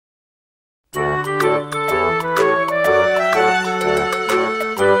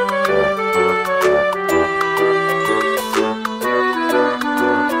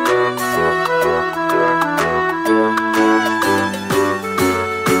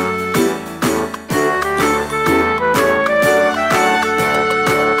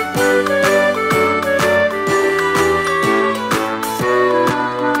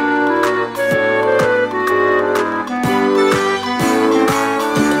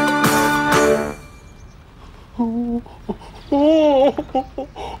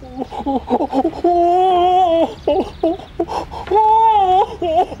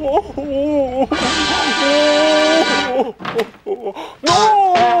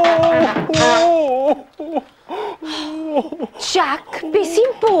Jack, beth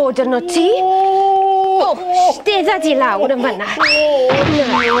sy'n bod arno ti? O, stedda di lawr yn fanna.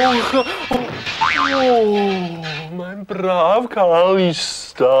 Mae'n braf cael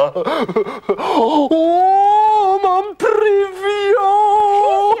ista. Mae'n brifio!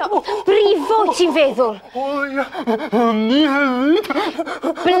 Brifo ti'n feddwl? O ia, hynny hefyd.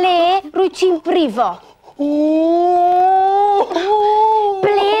 Ble rwy ti'n brifo?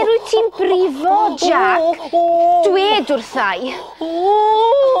 Ble rwy ti'n brifo, Jack? Dwed wrthai.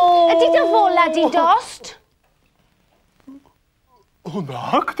 Ydy dy fola di dost? O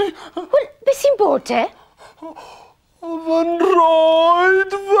nag di. Wel, beth sy'n bod te? Fy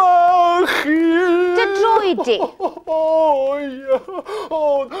nroed fach i. Dy droed di? O ia,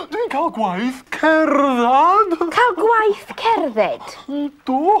 dwi'n cael gwaith cerdded. Cael gwaith cerdded?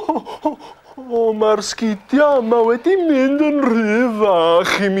 Do. Mae'r sgidiau yma wedi mynd yn rhy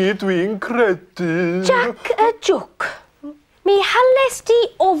fach i mi, dwi'n credu. Jack y jwc. Mi hales di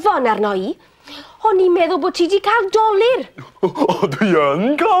ofon arno i. O'n i'n meddwl bod ti wedi cael dolir. O, dwi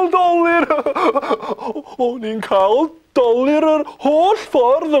yn cael dolir. O'n i'n cael dolir yr holl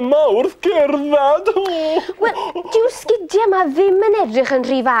ffordd yma wrth gerdded. Wel, dyw'r sgidiau yma ddim yn edrych yn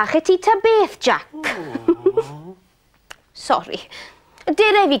rhy fach i ti ta beth, Jack. Sori.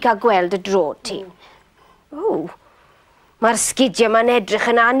 Dere fi cael gweld y drod ti. O, mae'r sgidiau yma'n edrych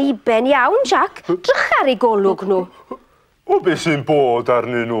yn aniben iawn, Jack. Drych ar ei golwg nhw. O, beth sy'n bod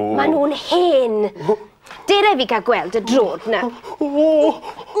arnyn nhw? Maen nhw'n hen. Dere fi cael gweld y drod na.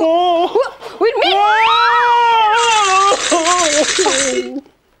 Wy'n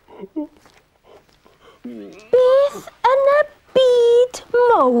Beth yn y byd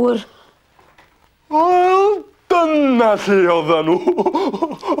mawr? Wel, dyna lle oedden nhw.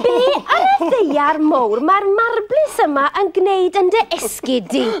 Be ar y ddeiar mawr mae'r marblis yma yn gwneud yn dy esgid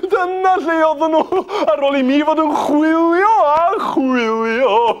di? Dyna lle oedden nhw, ar ôl i mi fod yn chwilio a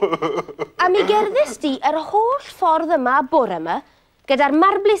chwilio. A mi gerddys di yr holl ffordd yma bore yma, gyda'r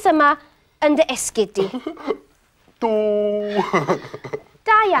marblis yma yn dy esgid di? Do.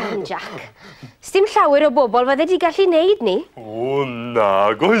 Da iawn, Jack. Sdim llawer o bobl fydde di gallu neud ni. O,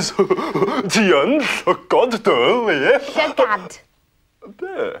 nag oes. Ti yn llygod dy le. Llygad.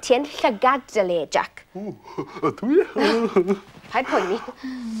 Be? Ti yn llygad dy le, Jack. Ydw i? Paid poeni.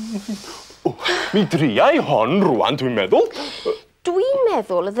 Mi driau hon rwan, dwi'n meddwl. Dwi'n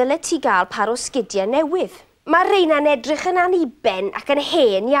meddwl ddyle ti gael par o sgidiau newydd. Mae reina'n edrych yn aniben ac yn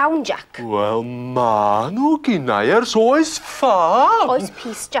hen iawn, Jack. Wel, ma nhw gynnau ers oes ffa. Oes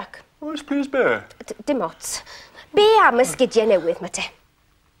pys, Jack. Oes pys be? Dim ots. Be am y sgidiau newydd, ma te?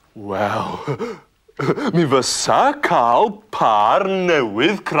 Wel, mi fysa cael par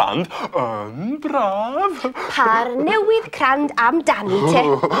newydd crand yn braf. Par newydd crand amdani te.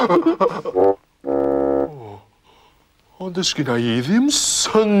 Ond ys gyda i ddim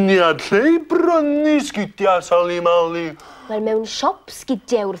syniad lle i brynu sgidiau Sali Mali. Wel, mewn siop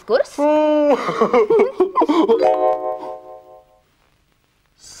sgidiau wrth gwrs.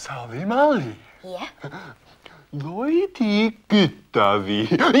 Sali Mali? Ie. Ddoi di gyda fi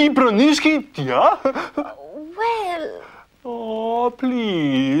i brynu sgidiau? Wel... O,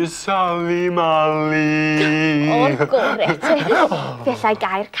 please, Sali Mali. O'r gore te. Fellai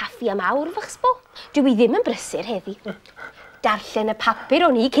gair caffi am awr fach sbo. Dwi ddim yn brysur heddi. Darllen y papur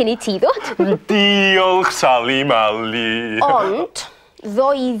o'n i cyn i ti ddod. Diolch, Sali Mali. Ond,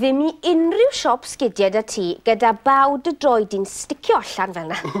 ddo i ddim i unrhyw siop sgidiau dy ti gyda bawd y droed di'n sticio allan fel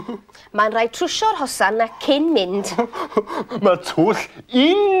na. Mae'n rhaid trwsio'r hosan na cyn mynd. Mae twll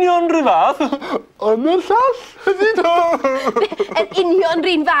union rhy fath yn y llall, ydy do? Yn union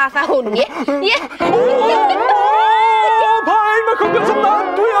rhan fath a hwn, ie? Ie? Pa'n, mae cwmpas yn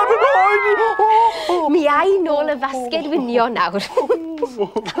dwi ar fy noen. Mi ai nôl y fasged winio nawr.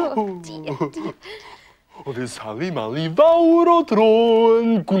 Oedd y Sali Mali fawr o dro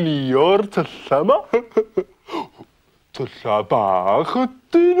yn gwnio'r tylla yma. Tylla bach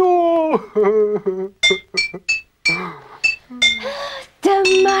ydyn nhw.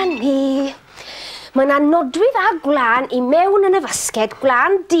 Dyma ni. Mae yna nodwydd a gwlan i mewn yn y fasged,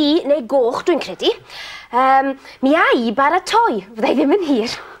 gwlan du neu goch dwi'n credu. Mi ai baratoi, fyddai ddim yn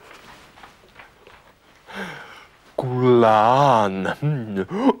hir. Gwlan.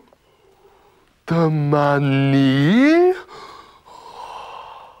 Dyma ni.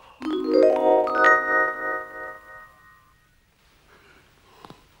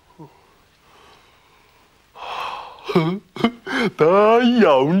 Da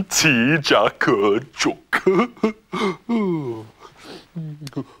iawn ti, Jack y Jwc.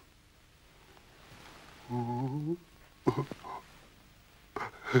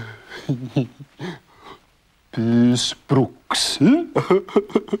 Bys Brooksyn.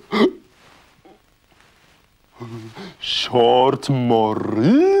 Short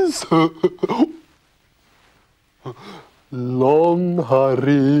Morris. Long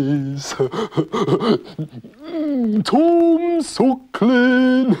Harris. Tom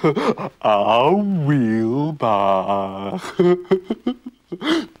Sucklin. A Will Bach.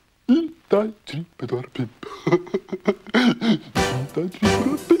 1, 2, 3, 4, 5. 1, 2, 3,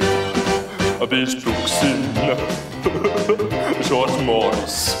 4, 5. Bys Brooksyn. Short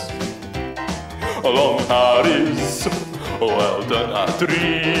Morris. Long Harris. Well done at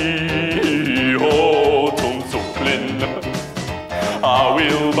 3. Oh, Tom Sucklin. A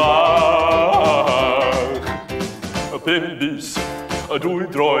Will Bach. Pimbis. Dwy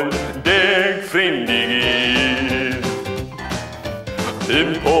droed. 10 ffrindig.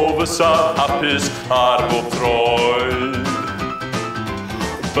 Pum pofus a hapus ar bob troed.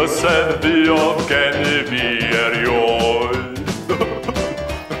 Byseddu oedd gen I fi erioed.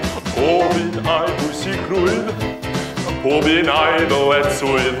 Pob un ai bwysigrwydd, pob un ai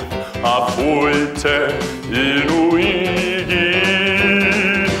ddyletswydd, a phwyte unw I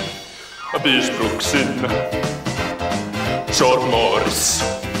gyd. Bys Brooksyn, Short Morris,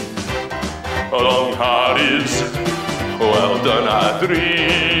 Long Harris, well done at 3.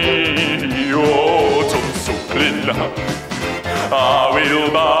 Oh, Tom Sucklin. A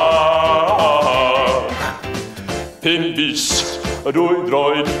Will Bach. 5 bys, 2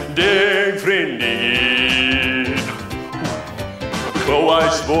 droed, 10 ffrindig.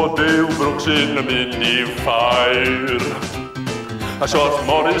 Clywais fod Bill Brooksyn yn mynd I ffair. A Short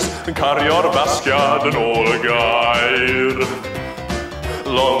Morris yn cario'r basgiad yn ôl y gair.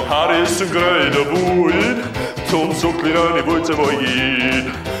 Long Harris yn gwneud y bwyd, Tom Sucklin yn I fwyta fo I gyd.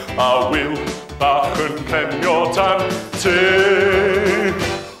 A Will Bach yn plenio tan te.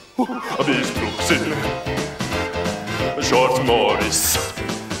 A bys Brooksyn, Short Morris,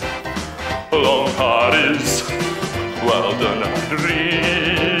 Long Harris, well done at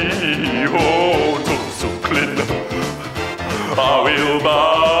 3. Oh, Tom Sucklin, a Will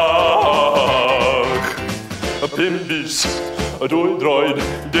Bach. 5 bys, 2 droed,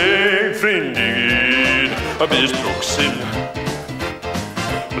 10 ffrindig. A bys Brooksyn,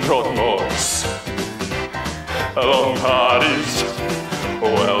 Short Morris, Long Harris,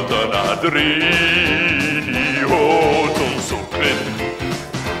 well done at 3. Oh, Tom Sucklin,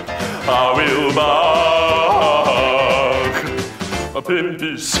 a Will Bach. 5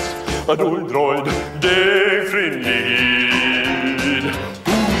 bys, 2 droed, 10 ffrindig.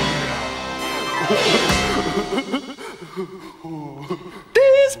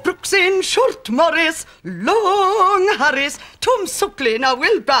 Bys Brooksyn, Short Morris, Long Harris, Tom Sucklin a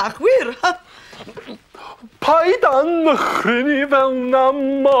Will Bach, wir. Paid â nychryn I fewn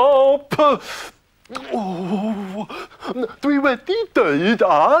am mop. Dwi wedi dweud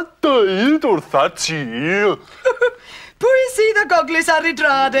a dweud wrtha ti. Pwy sydd â goglis ar ei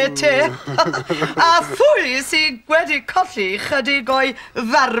drade te? A phwy sydd wedi colli chydig o'i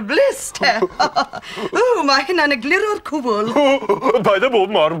farblus te? O, mae hynna'n egluro'r cwbl. Paid â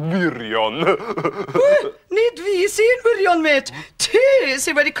bod mor wirion. Nid fi sy'n wirion, met. Ti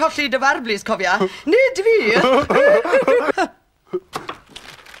sydd wedi colli dy farblus, cofia. Nid fi.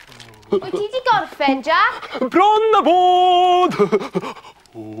 Wyt ti 'di gorffen, Jack? Bron a bod.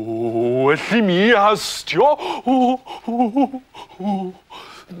 O, elli mi hastio.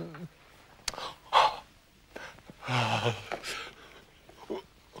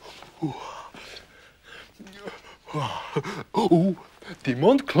 Dim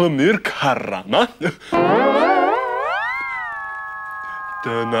ond clymu'r cara 'ma.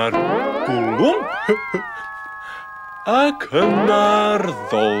 Dyna'r gwlwm. Ac yna'r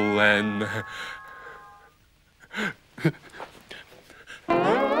ddolen.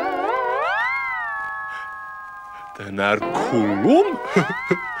 Dyna'r cwlwm.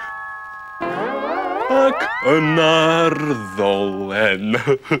 Ac yna'r ddolen.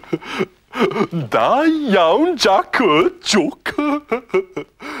 Da iawn, Jack y Jwc.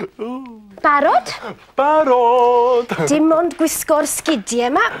 Barod? Barod. Dim ond gwisgo'r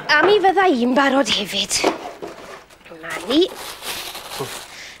sgidiau yma, a mi fydda i'n barod hefyd. Yma ni.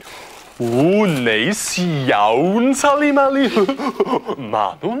 O, neis iawn, Sali Mali.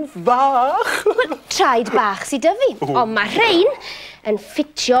 Ma nhw'n fach. Traed bach sydd dy fi, ond mae rhain yn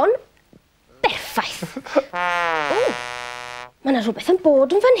ffitio'n berffaith. O, mae yna rhywbeth yn bod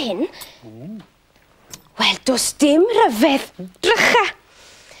yn fan hyn. Wel, does dim rhyfedd. Drycha.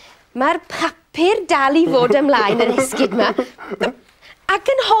 Mae'r papur dal I fod ymlaen yr esgid yma. Ac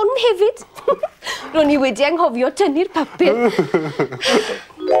yn hon hefyd. Ro'n I wedi anghofio tynnu'r papur.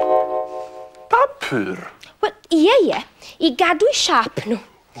 Papur? Wel, ie. I gadw I siap nhw.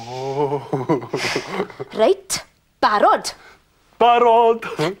 Reit, barod. Barod.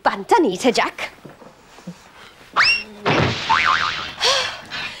 Banta ni, te, Jack.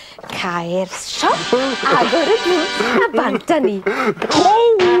 Caer siop, agor y drws a banta ni.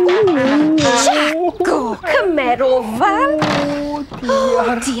 Jack, o, cymer ofal.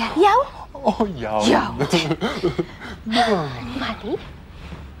 Diar, iawn. O, iawn. Iawn. Mani.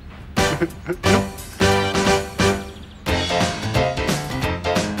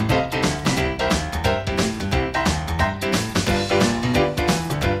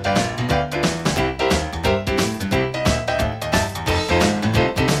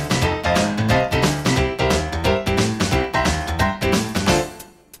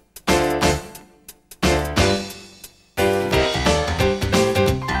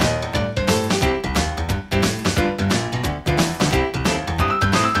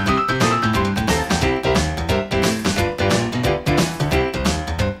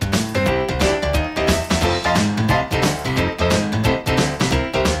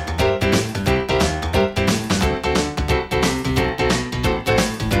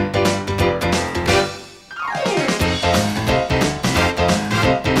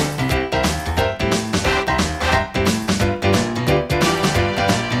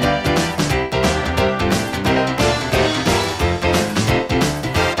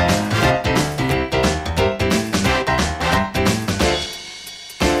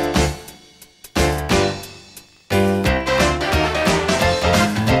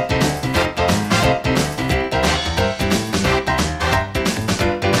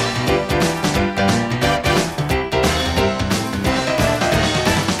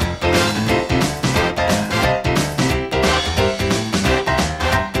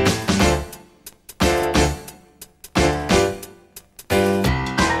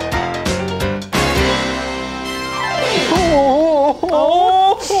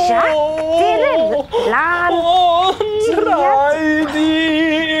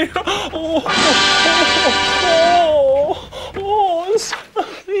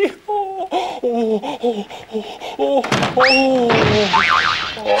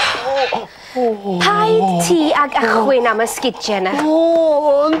 Paid ti ag achwyn am ysgidiau yna.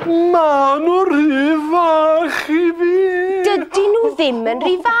 Ond ma' nhw rhy fach I fi. Dydyn nhw ddim yn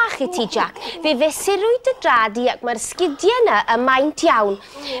rhy fach I ti, Jack. Fe fesurwyd y dradi ac mae'r sgidiau yna yn maint iawn.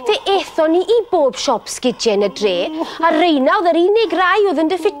 Fe ethon ni I bob siop sgidiau yn y dre, a reina oedd yr unig rai oedd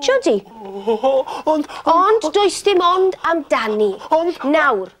yn diffitio di. Ond does dim ond amdani.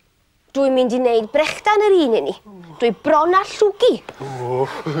 Nawr, dwi'n mynd I wneud brechdan yr un I ni. Dwi bron a llwgi. O,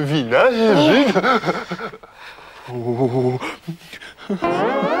 fina hefyd.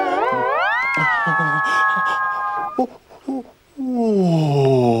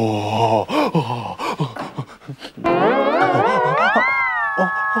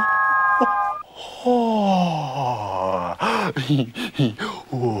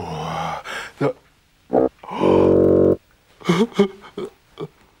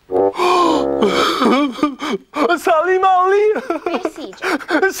 Sali Mali! Be si, Jack?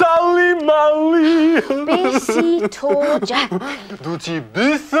 Sali Mali! Be si to, Jack? Dwi ti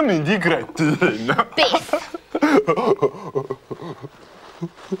byth yn mynd I gredu hyn. Beth?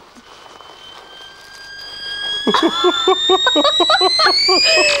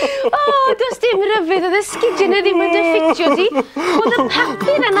 Does dim ryfedd oedd ysgidiau yna ddim yn diffitio di. Oedd y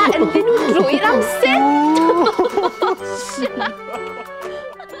papur yna yn ddyn nhw drwy'r amser.